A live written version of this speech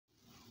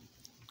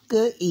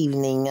Good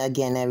evening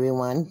again,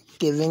 everyone.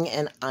 Giving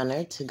an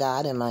honor to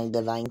God and my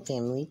divine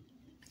family.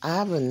 I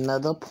have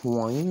another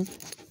poem.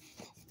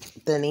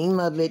 The name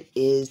of it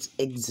is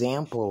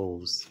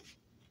Examples.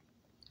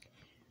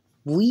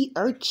 We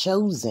are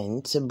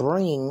chosen to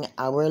bring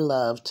our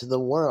love to the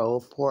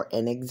world for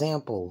an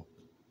example.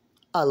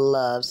 A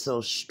love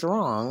so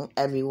strong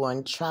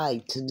everyone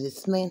tried to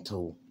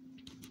dismantle.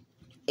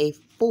 A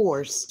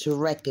force to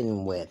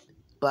reckon with,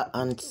 but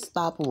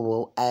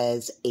unstoppable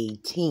as a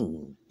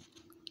team.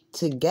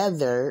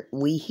 Together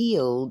we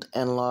healed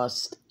and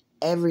lost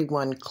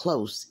everyone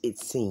close, it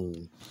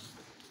seemed.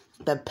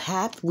 The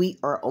path we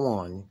are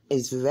on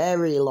is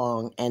very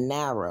long and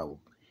narrow.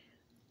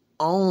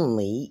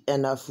 Only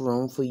enough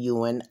room for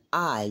you and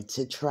I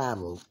to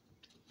travel.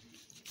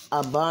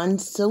 A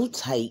bond so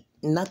tight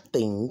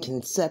nothing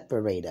can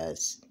separate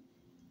us.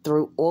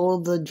 Through all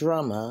the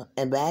drama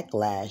and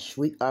backlash,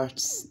 we are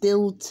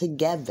still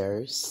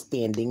together,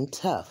 standing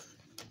tough.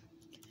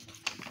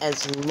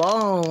 As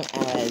long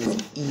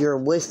as you're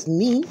with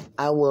me,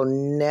 I will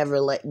never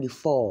let you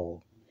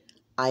fall.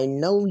 I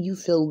know you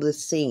feel the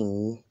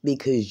same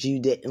because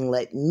you didn't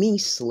let me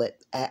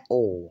slip at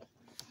all.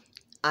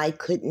 I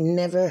could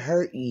never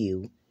hurt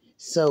you,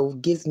 so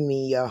give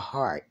me your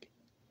heart.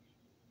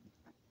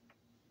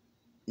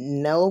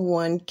 No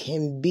one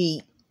can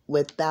be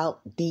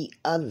without the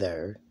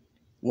other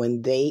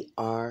when they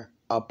are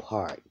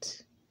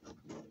apart.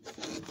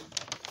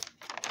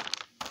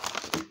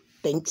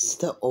 Thanks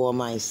to all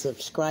my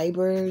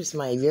subscribers,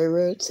 my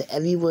viewers, to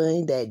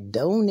everyone that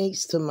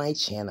donates to my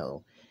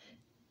channel.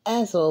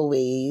 As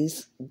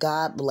always,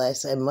 God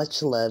bless and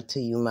much love to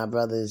you, my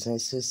brothers and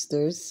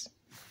sisters.